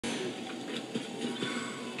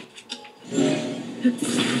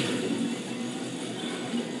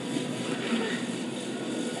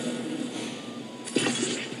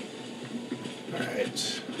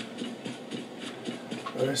Alright.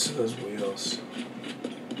 Where's those wheels?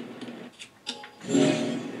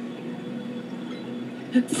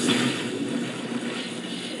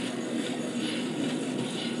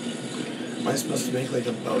 Am I supposed to make like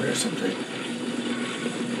a boat or something?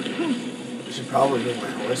 I should probably move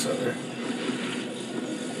my horse over.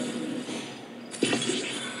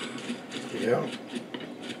 There we go.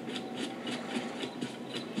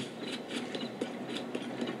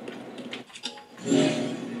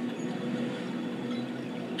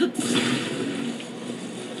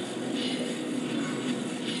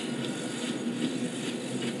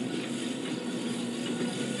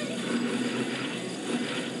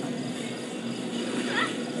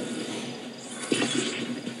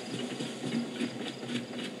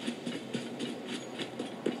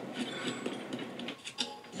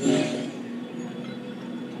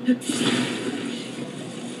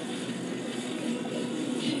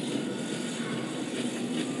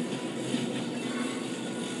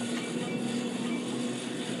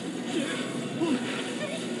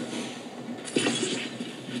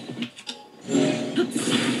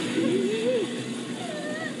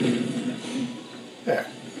 There.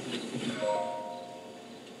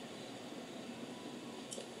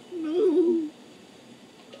 No.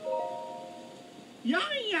 Yeah.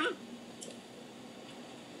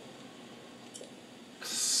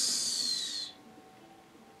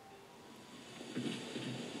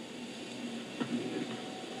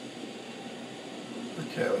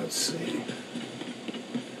 Okay, let's see.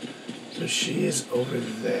 So she is over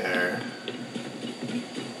there.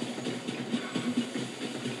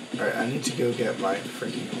 Alright, I need to go get my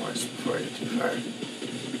freaking horse before I get too far.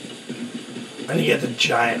 I need to get the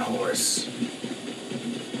giant horse.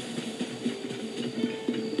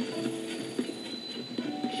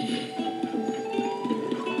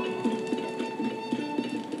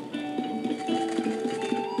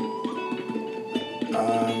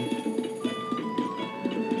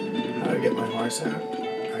 How do I get my horse out?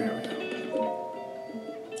 Oh, here we go.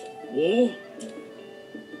 Whoa.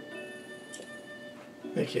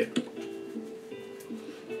 Thank you.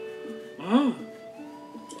 Ah.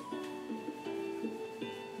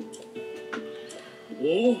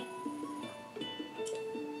 Whoa.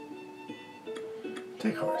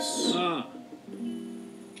 Take horse. Ah.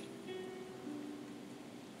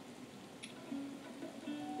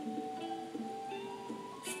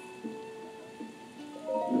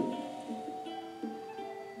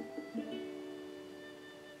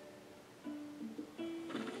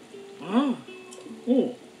 Ah.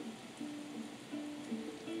 Oh.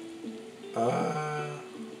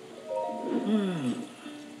 Hmm.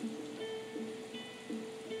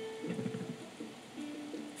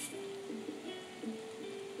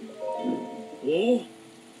 Oh.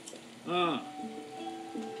 Ah.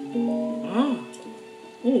 Ah.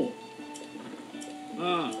 Oh.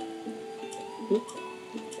 Ah. Oh.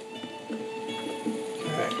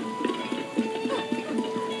 Okay.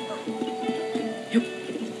 Yep.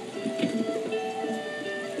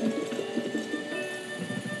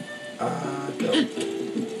 Go.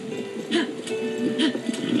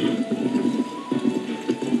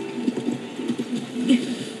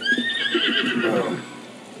 Oh.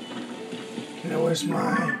 Okay, where's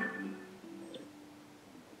my...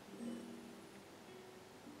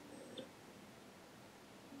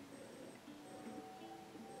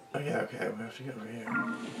 Oh yeah, okay, we have to go over here.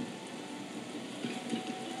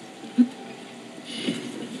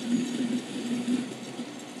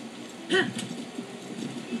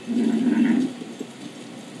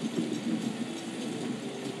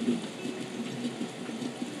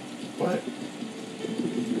 What?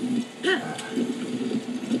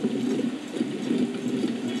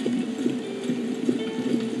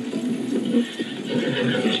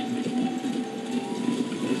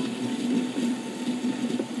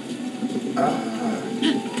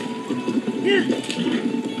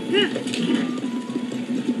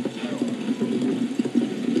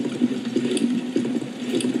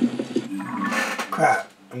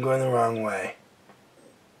 Crap, I'm going the wrong way.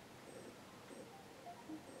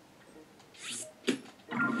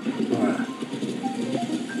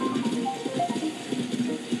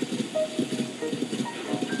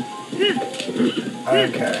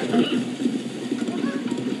 Okay.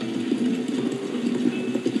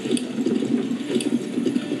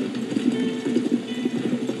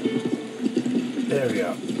 There we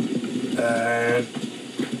go.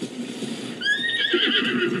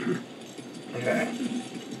 Okay.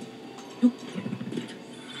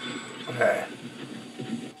 Okay.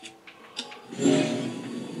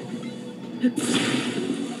 Here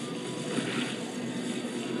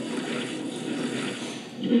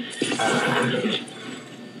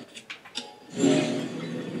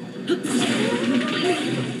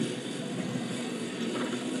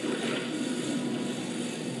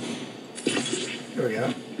we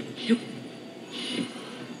go.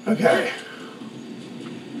 Okay.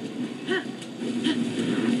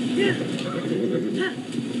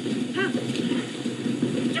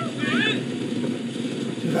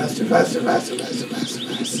 Too fast, too fast, too fast, too fast, too fast, too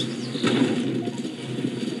fast.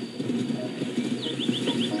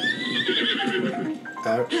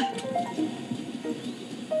 Out.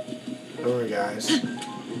 Over, guys.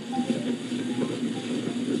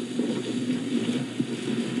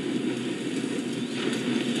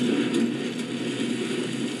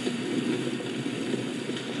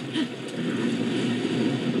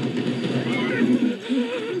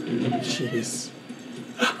 Jeez.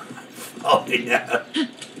 Oh, yeah.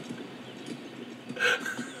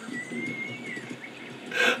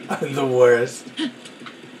 I'm the worst.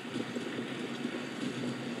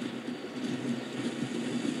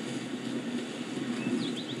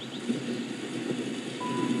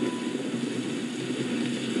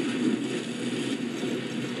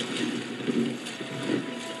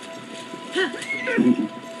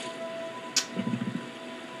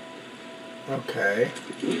 Okay.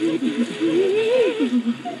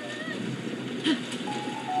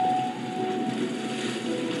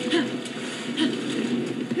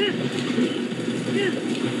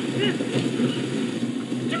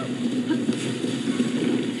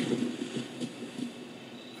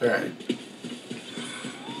 Alright.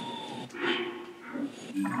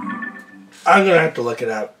 I'm gonna have to look it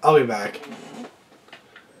up. I'll be back.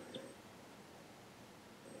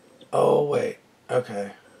 Oh, wait.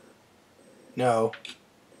 Okay. No.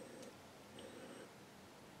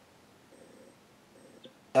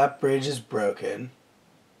 That bridge is broken.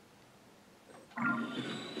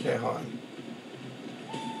 Okay, hold on.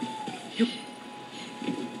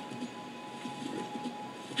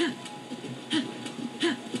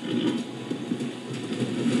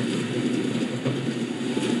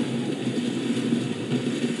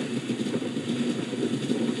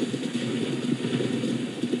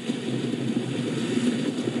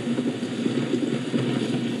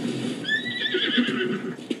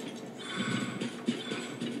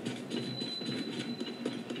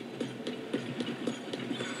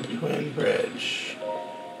 Twin Bridge.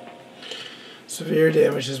 Severe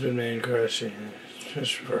damage has been made, crushing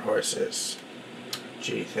for horses.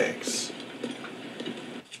 Gee, thanks.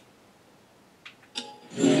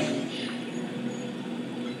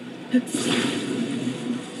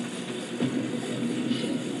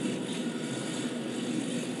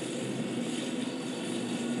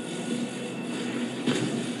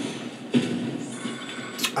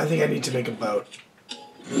 I think I need to make a boat.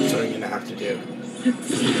 That's what I'm gonna have to do.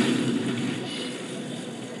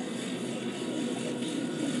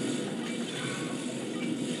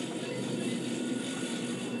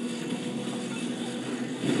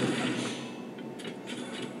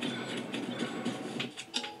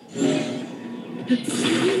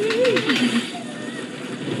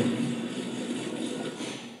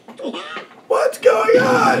 What's going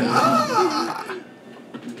on?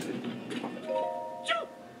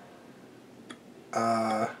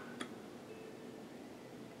 Ah!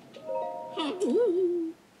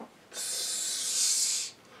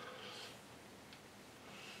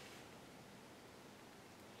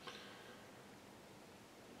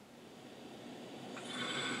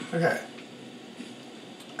 Okay.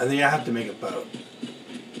 I think I have to make a boat.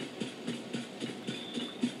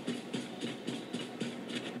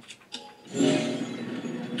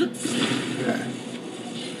 Okay.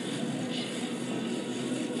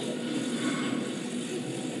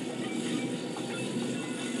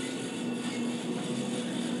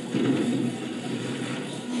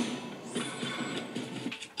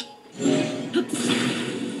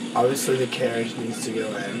 Obviously the carriage needs to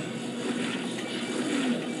go in.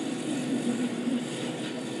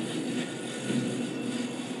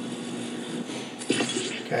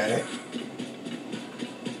 Okay.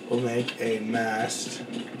 We'll make a mast.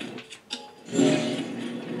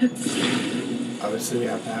 Obviously we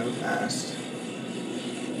have to have a mast.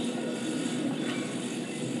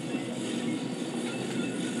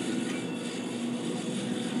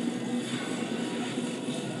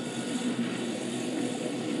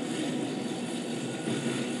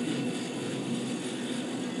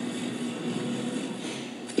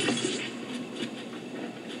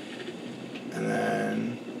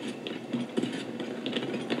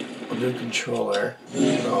 Do controller,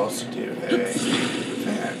 but also do a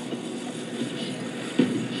fan.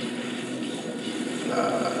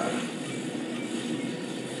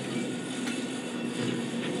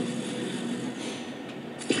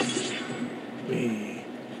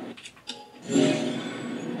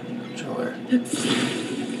 Oops.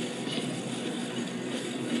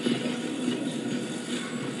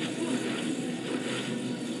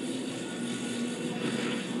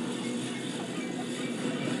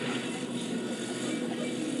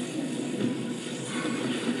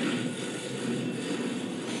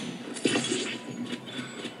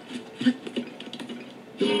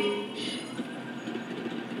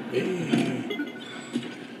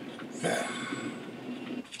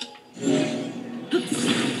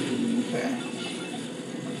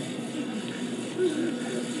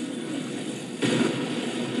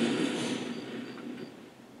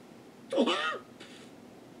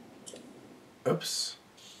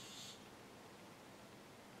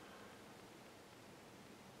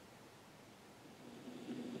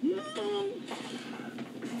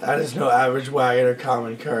 That is no average wagon or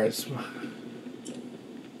common cart.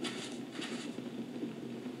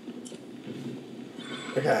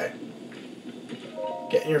 Okay.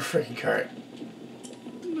 Get in your freaking cart.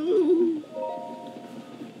 No.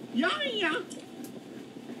 Yeah, yeah.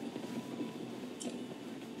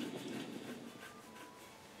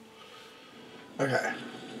 Okay.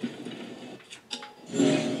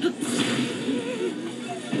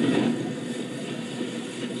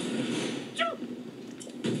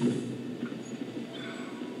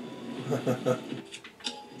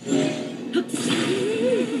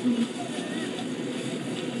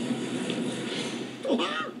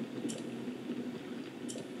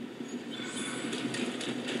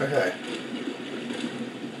 Okay.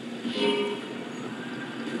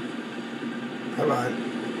 Come on.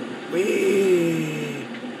 Whee!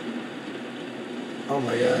 Oh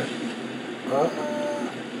my god.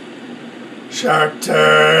 Sharp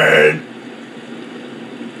turn!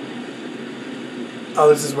 Oh,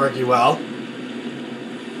 this is working well.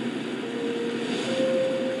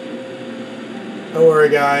 Don't worry,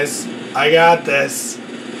 guys. I got this.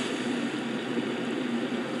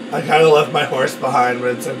 I kind of left my horse behind,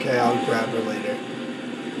 but it's okay. I'll grab her later.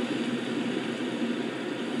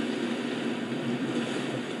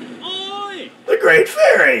 Oi! The Great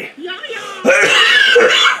Fairy! Yeah,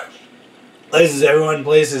 yeah. Places, everyone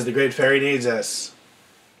places. The Great Fairy needs us.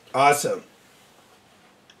 Awesome.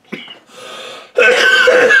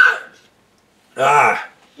 Ah.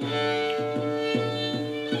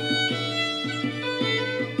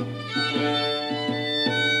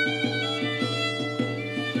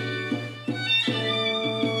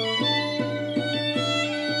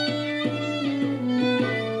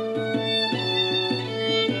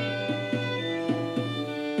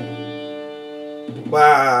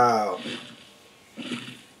 Wow.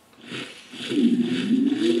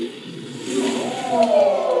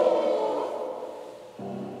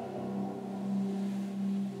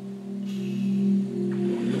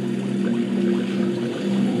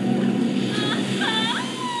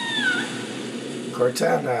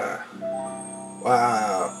 Cortana.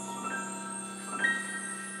 Wow.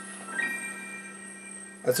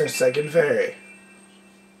 That's our second fairy.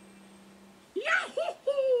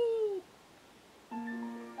 Yahoo!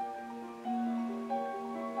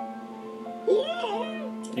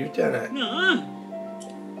 You've done it. Nah.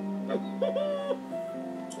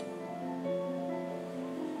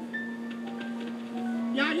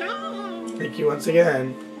 Yeah, yeah. Thank you once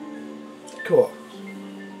again. Cool.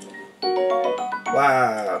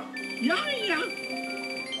 Wow. Yeah, yeah.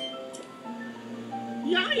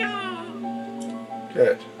 Yeah, yeah.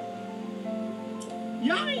 Good.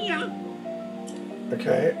 Yeah, yeah.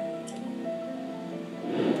 Okay.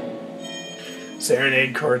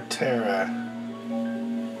 Serenade Cortera.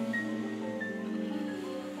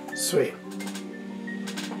 Sweet.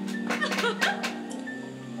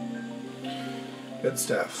 Good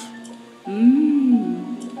stuff.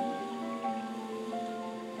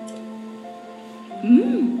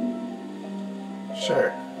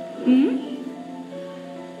 Sure.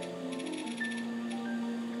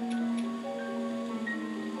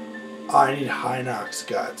 Oh, I need Hinox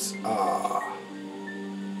guts. Ah.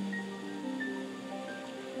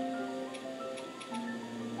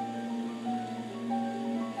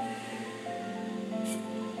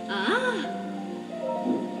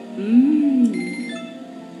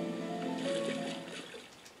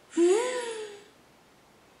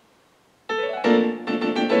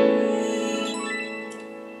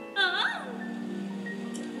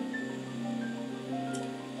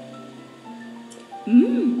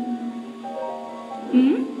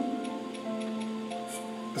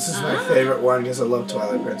 This is my favorite one because I love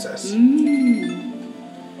Twilight Princess.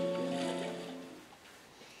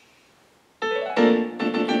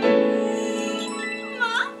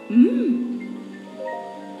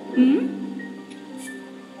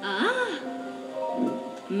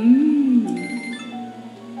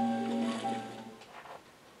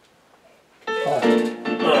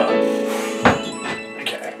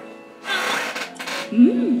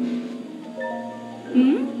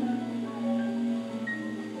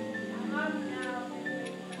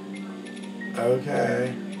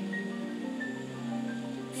 Okay.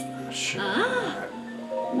 Sure.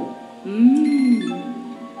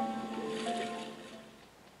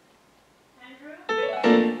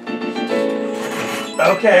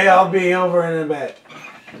 Okay, I'll be over in a bit.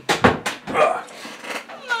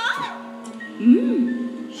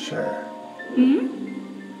 Sure.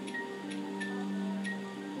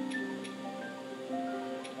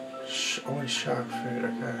 Only shark food,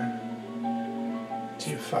 okay.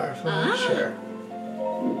 Too far from me? Sure.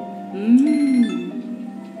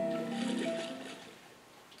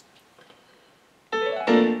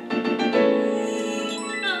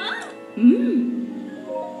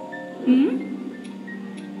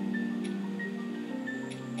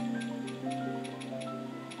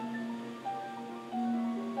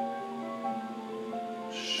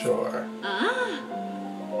 Sure.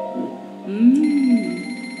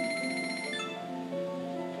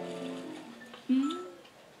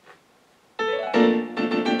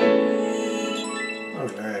 Oh,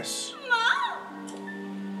 nice.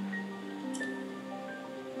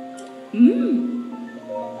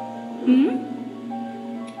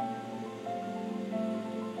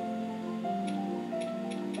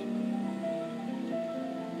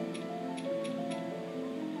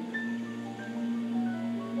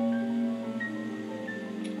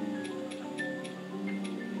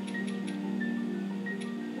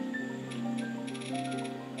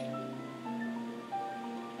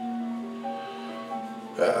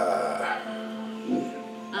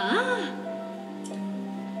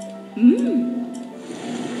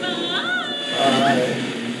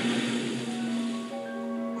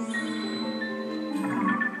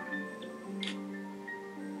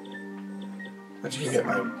 Let's go get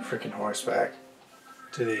my freaking horse back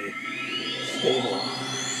to the stable.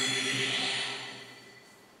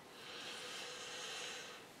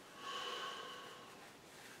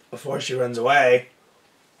 Before she runs away.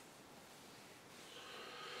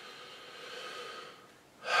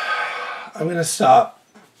 I'm gonna stop.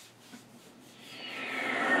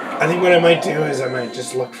 I think what I might do is I might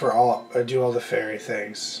just look for do all the fairy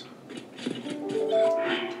things.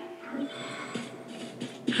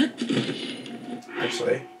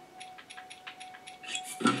 Actually.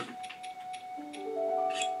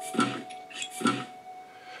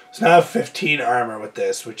 So now I have 15 armor with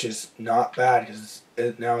this, which is not bad because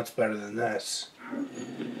now it's better than this.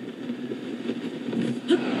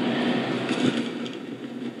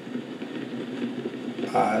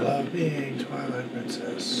 I love being Twilight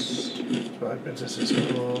Princess. Twilight Princess is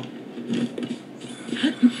cool.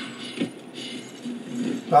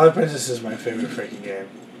 Twilight Princess is my favorite freaking game.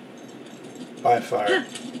 By far.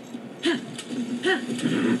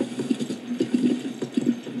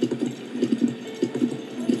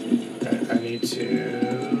 Okay, I need to...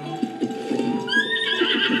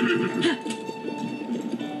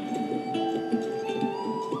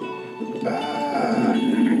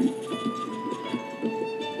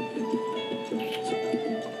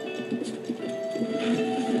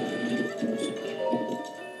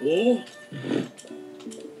 Oh.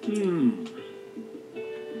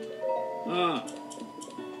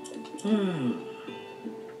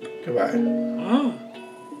 Goodbye.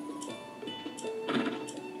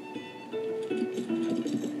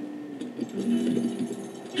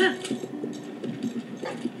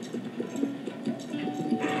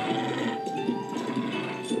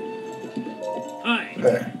 Hi.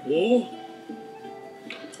 There. Oh.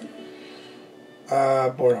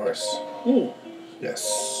 Board horse. Oh. Yes.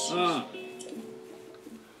 Oh.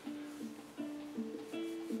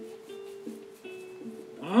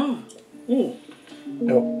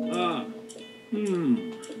 Nope.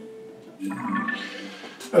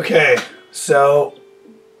 Okay, so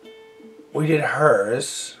we did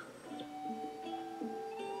hers.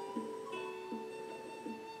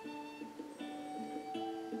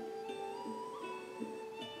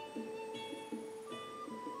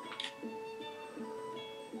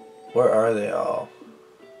 Where are they all?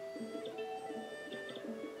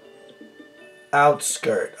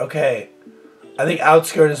 Outskirt. Okay. I think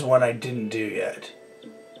Outskirt is one I didn't do yet.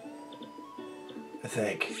 I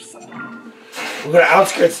think. We're going to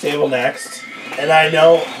Outskirt Stable next. And I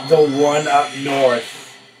know the one up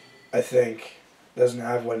north, I think, doesn't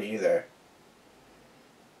have one either.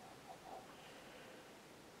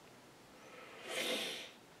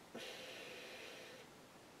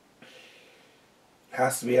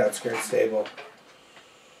 Has to be Outskirt Stable.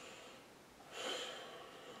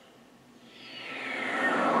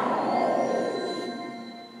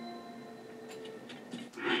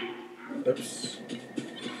 Oops.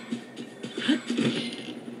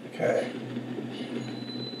 Okay.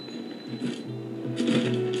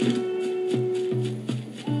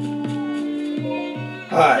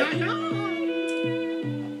 Hi. Yeah.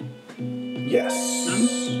 Yes.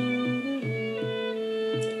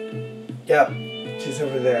 Yep. She's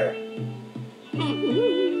over there.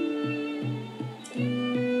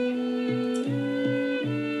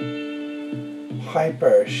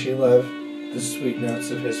 Piper. She loved the sweet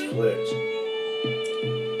notes of his flute.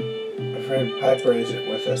 I'm afraid Piper isn't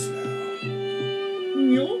with us now.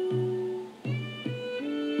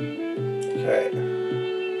 Okay.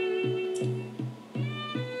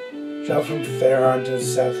 Travel from Theron to the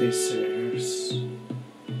southeasterners.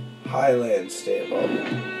 Highland Stable.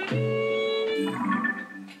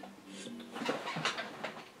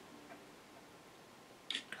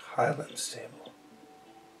 Highland Stable.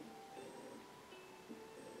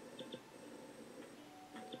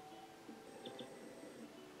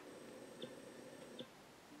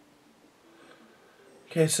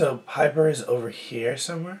 Okay, so Piper is over here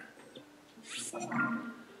somewhere?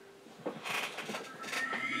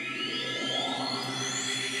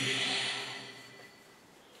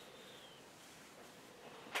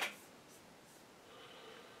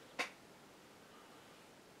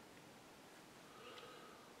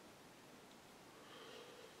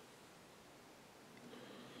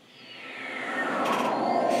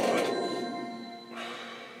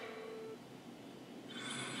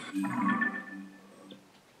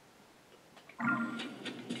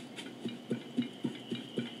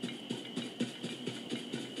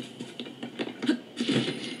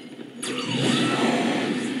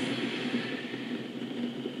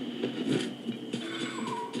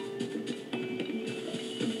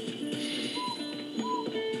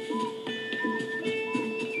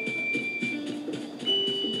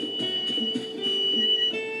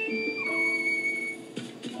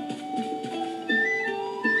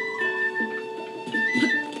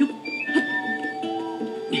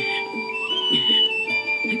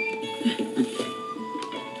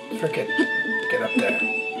 Frickin', get up there.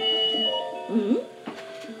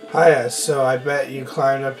 Hiya, so I bet you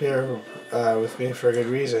climbed up here with me for a good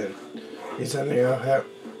reason. Need something to help?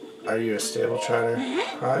 Are you a stable trotter?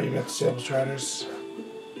 You met the stable trotters?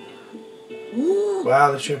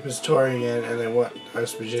 Wow, the troop is touring in and they want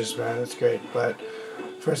us to produce, man. That's great, but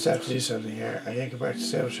first I have to do something here. I can't go back to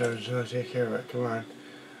stable trotters until I take care of it. Come on.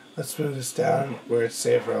 Let's move this down where it's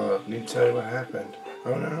safer. I'll need to tell you what happened.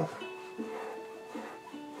 Oh no.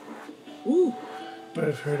 But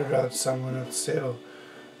I've heard about someone at the stable.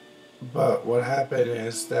 But what happened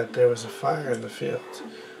is that there was a fire in the field.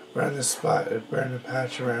 Around this spot, it burned a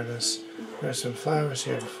patch around us. There were some flowers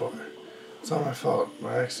here before. It's all my fault.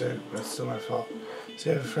 My accident, but it's still my fault.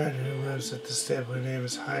 So I have a friend who lives at the stable. Her name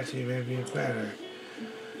is Heidi. Maybe you've met her.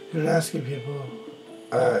 She's been asking people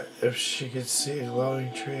if she could see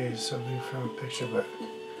glowing trees, something from a picture book.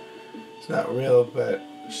 It's not real, but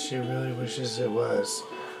she really wishes it was.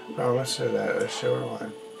 I promised her that I'd show her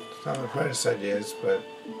one. It's not my brightest ideas, but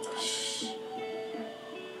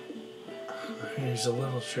I can use a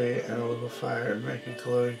little tree and a little fire and make a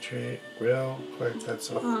glowing tree real quick, that's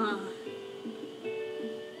all.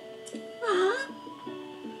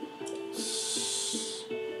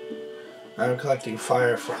 I'm collecting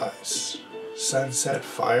fireflies. Sunset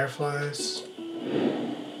fireflies?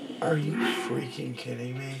 Are you freaking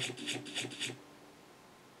kidding me?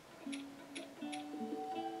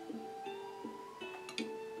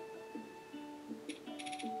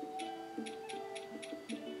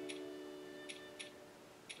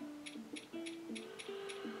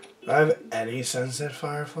 Do I have any sunset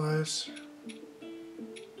fireflies?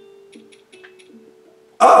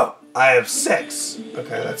 Oh! I have 6!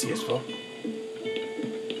 Okay, that's useful.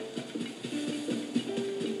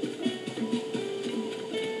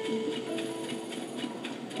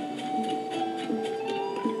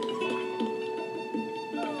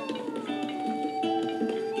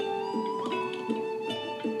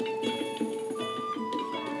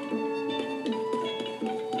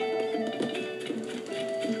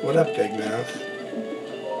 What up, Big Mouth?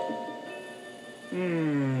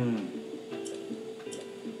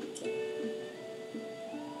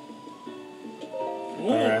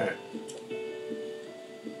 Alright.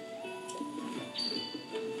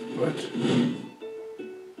 What?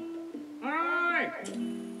 Alright.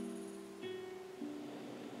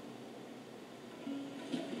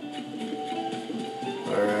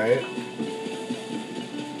 Alright.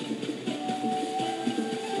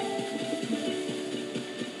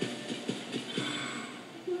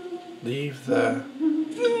 Leave the...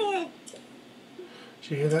 Did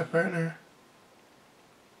you hear that, burner?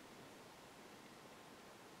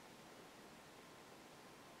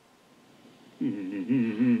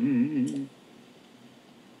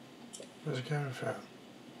 Where's it coming from?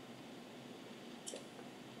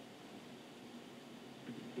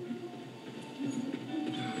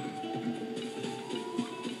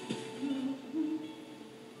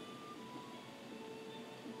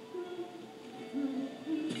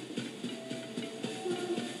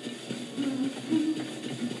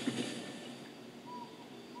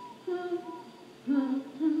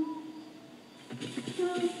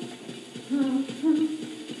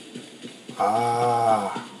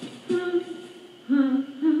 Ah.